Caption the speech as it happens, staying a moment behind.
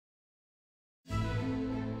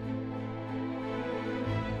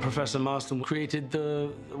Professor Marston created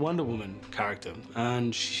the Wonder Woman character,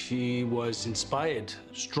 and she was inspired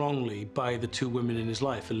strongly by the two women in his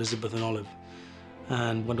life, Elizabeth and Olive.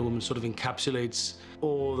 And Wonder Woman sort of encapsulates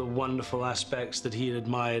all the wonderful aspects that he had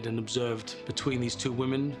admired and observed between these two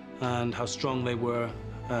women, and how strong they were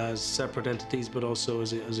as separate entities, but also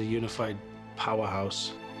as a unified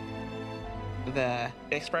powerhouse. The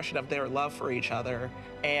expression of their love for each other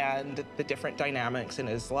and the different dynamics in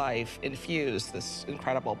his life infused this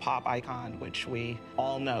incredible pop icon, which we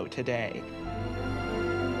all know today.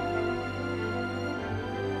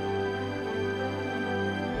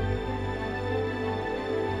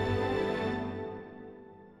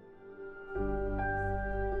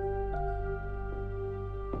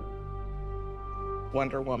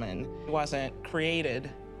 Wonder Woman wasn't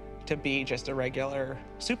created to be just a regular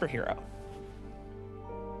superhero.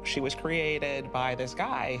 She was created by this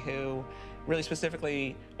guy who really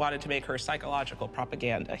specifically wanted to make her psychological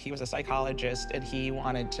propaganda. He was a psychologist, and he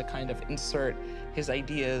wanted to kind of insert his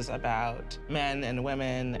ideas about men and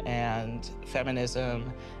women and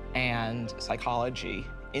feminism and psychology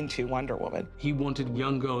into Wonder Woman. He wanted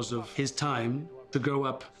young girls of his time to grow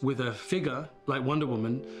up with a figure like Wonder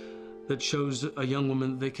Woman that shows a young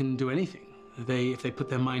woman they can do anything. If they put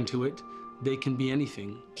their mind to it, they can be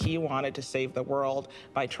anything. He wanted to save the world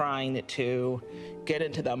by trying to get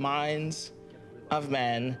into the minds of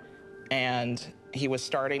men, and he was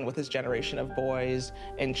starting with his generation of boys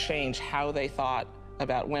and change how they thought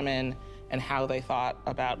about women and how they thought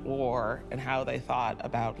about war and how they thought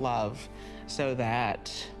about love, so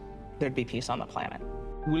that there'd be peace on the planet.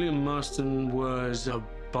 William Marston was a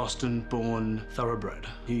Boston-born thoroughbred.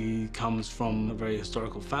 He comes from a very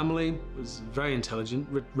historical family, was very intelligent,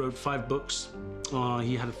 wrote 5 books.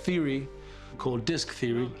 He had a theory called disc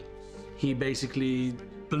theory. He basically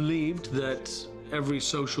believed that every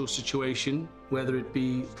social situation, whether it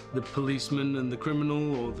be the policeman and the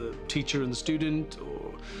criminal, or the teacher and the student,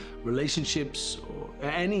 or relationships, or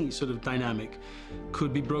any sort of dynamic,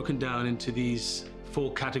 could be broken down into these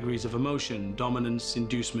 4 categories of emotion: dominance,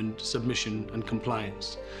 inducement, submission, and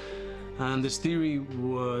compliance. And this theory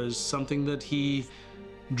was something that he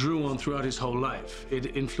drew on throughout his whole life.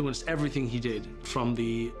 It influenced everything he did, from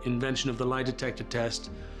the invention of the lie detector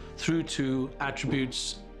test through to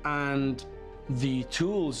attributes and the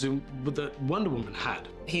tools that Wonder Woman had.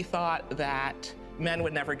 He thought that men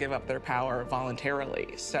would never give up their power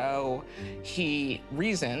voluntarily, so he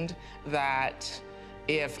reasoned that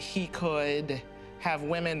if he could have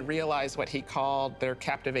women realize what he called their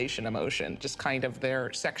captivation emotion, just kind of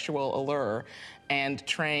their sexual allure, and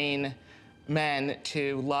train men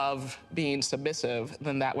to love being submissive,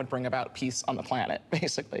 then that would bring about peace on the planet,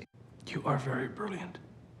 basically. You are very brilliant.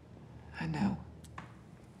 I know.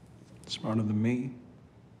 Smarter than me.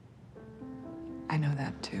 I know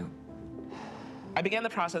that too. I began the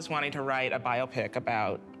process wanting to write a biopic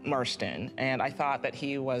about Marston, and I thought that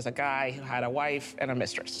he was a guy who had a wife and a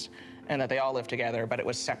mistress, and that they all lived together, but it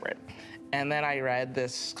was separate. And then I read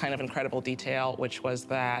this kind of incredible detail, which was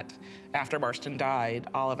that after Marston died,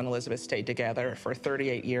 Olive and Elizabeth stayed together for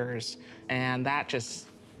 38 years, and that just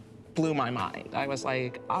blew my mind. I was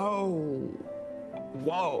like, oh,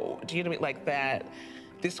 whoa. Do you know what I mean? Like that,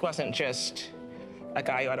 this wasn't just a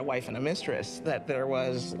guy who had a wife and a mistress, that there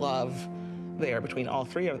was love there between all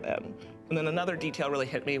 3 of them. And then another detail really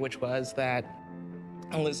hit me, which was that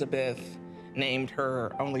Elizabeth named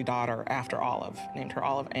her only daughter after Olive, named her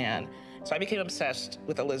Olive Ann. So I became obsessed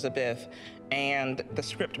with Elizabeth, and the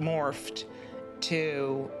script morphed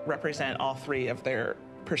to represent all 3 of their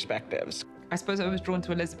perspectives. I suppose I was drawn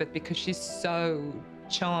to Elizabeth because she's so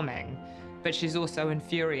charming, but she's also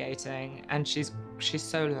infuriating, and she's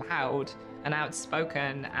so loud and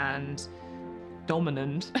outspoken and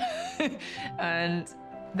dominant. And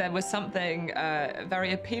there was something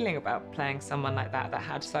very appealing about playing someone like that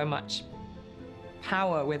had so much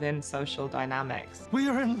power within social dynamics. We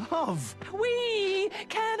are in love. We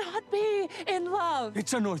cannot be in love.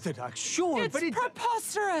 It's unorthodox, sure, It's but it...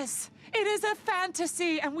 preposterous. It is a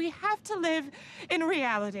fantasy, and we have to live in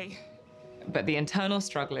reality. But the internal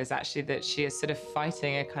struggle is actually that she is sort of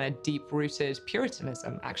fighting a kind of deep-rooted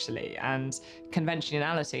Puritanism, actually, and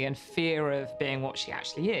conventionality and fear of being what she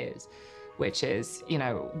actually is, which is, you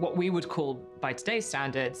know, what we would call, by today's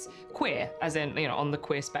standards, queer, as in, you know, on the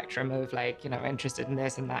queer spectrum of, like, you know, interested in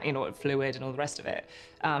this and that, you know, fluid and all the rest of it.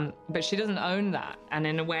 But she doesn't own that. And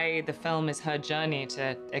in a way, the film is her journey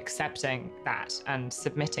to accepting that and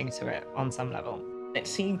submitting to it on some level. It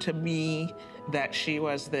seemed to me that she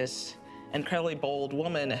was this incredibly bold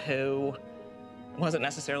woman who wasn't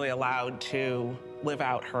necessarily allowed to live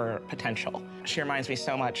out her potential. She reminds me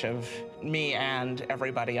so much of me and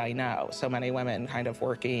everybody I know, so many women kind of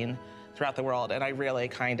working throughout the world, and I really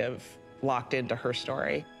kind of locked into her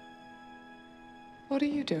story. What are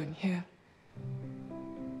you doing here?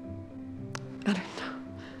 I don't know.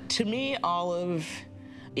 To me, Olive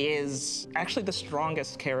is actually the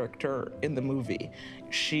strongest character in the movie.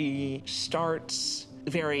 She starts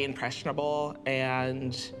very impressionable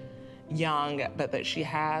and young, but that she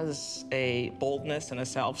has a boldness and a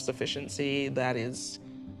self-sufficiency that is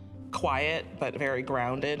quiet, but very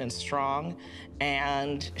grounded and strong.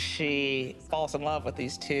 And she falls in love with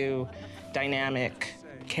these two dynamic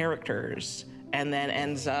characters and then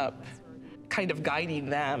ends up kind of guiding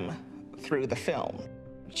them through the film.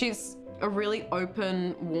 She's a really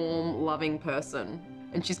open, warm, loving person,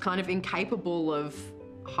 and she's kind of incapable of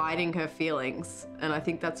hiding her feelings, and I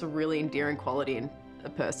think that's a really endearing quality in a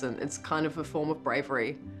person. It's kind of a form of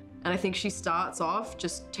bravery. And I think she starts off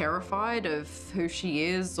just terrified of who she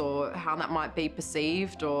is or how that might be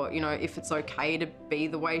perceived, or, you know, if it's okay to be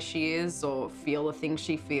the way she is or feel the things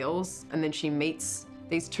she feels. And then she meets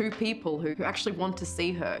these two people who actually want to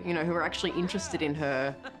see her, you know, who are actually interested in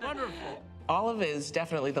her. Wonderful. Olive is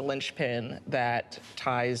definitely the linchpin that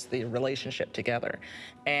ties the relationship together.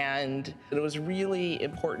 And it was really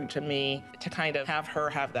important to me to kind of have her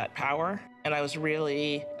have that power. And I was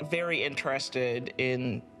really very interested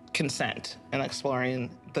in consent and exploring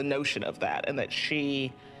the notion of that, and that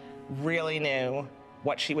she really knew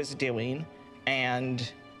what she was doing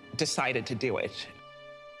and decided to do it.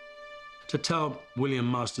 To tell William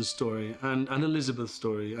Marston's story and Elizabeth's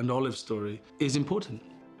story and Olive's story is important.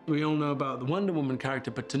 We all know about the Wonder Woman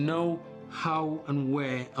character, but to know how and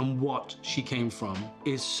where and what she came from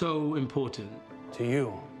is so important. To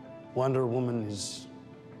you, Wonder Woman is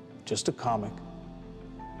just a comic,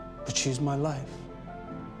 but she's my life.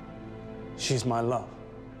 She's my love.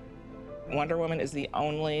 Wonder Woman is the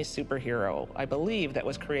only superhero, I believe, that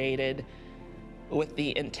was created with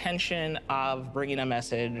the intention of bringing a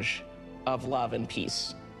message of love and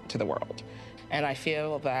peace to the world. And I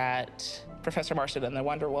feel that Professor Marston and the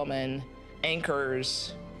Wonder Woman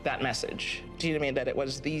anchors that message. Do you know what I mean? That it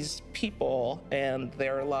was these people and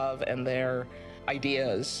their love and their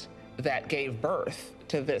ideas that gave birth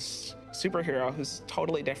to this superhero who's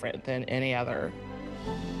totally different than any other.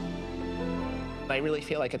 I really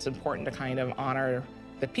feel like it's important to kind of honor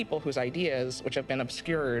the people whose ideas, which have been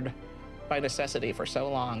obscured by necessity for so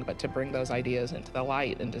long, but to bring those ideas into the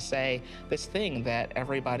light and to say this thing that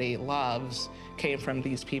everybody loves came from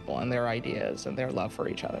these people and their ideas and their love for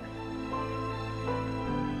each other.